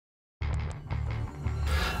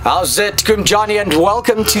How's it, Kumjani, and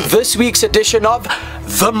welcome to this week's edition of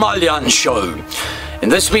the MalJan Show. In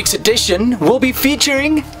this week's edition, we'll be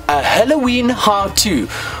featuring a Halloween how-to.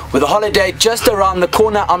 With the holiday just around the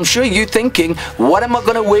corner, I'm sure you're thinking, what am I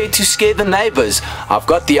going to wear to scare the neighbors? I've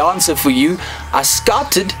got the answer for you. I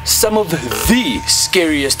scouted some of the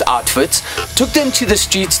scariest outfits, took them to the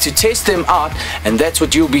streets to test them out, and that's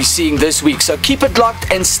what you'll be seeing this week. So keep it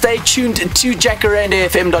locked and stay tuned to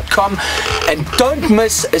jacarandafm.com, and don't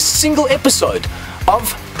miss a single episode of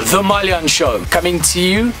the MalJan Show, coming to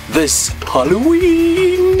you this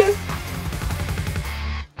Halloween.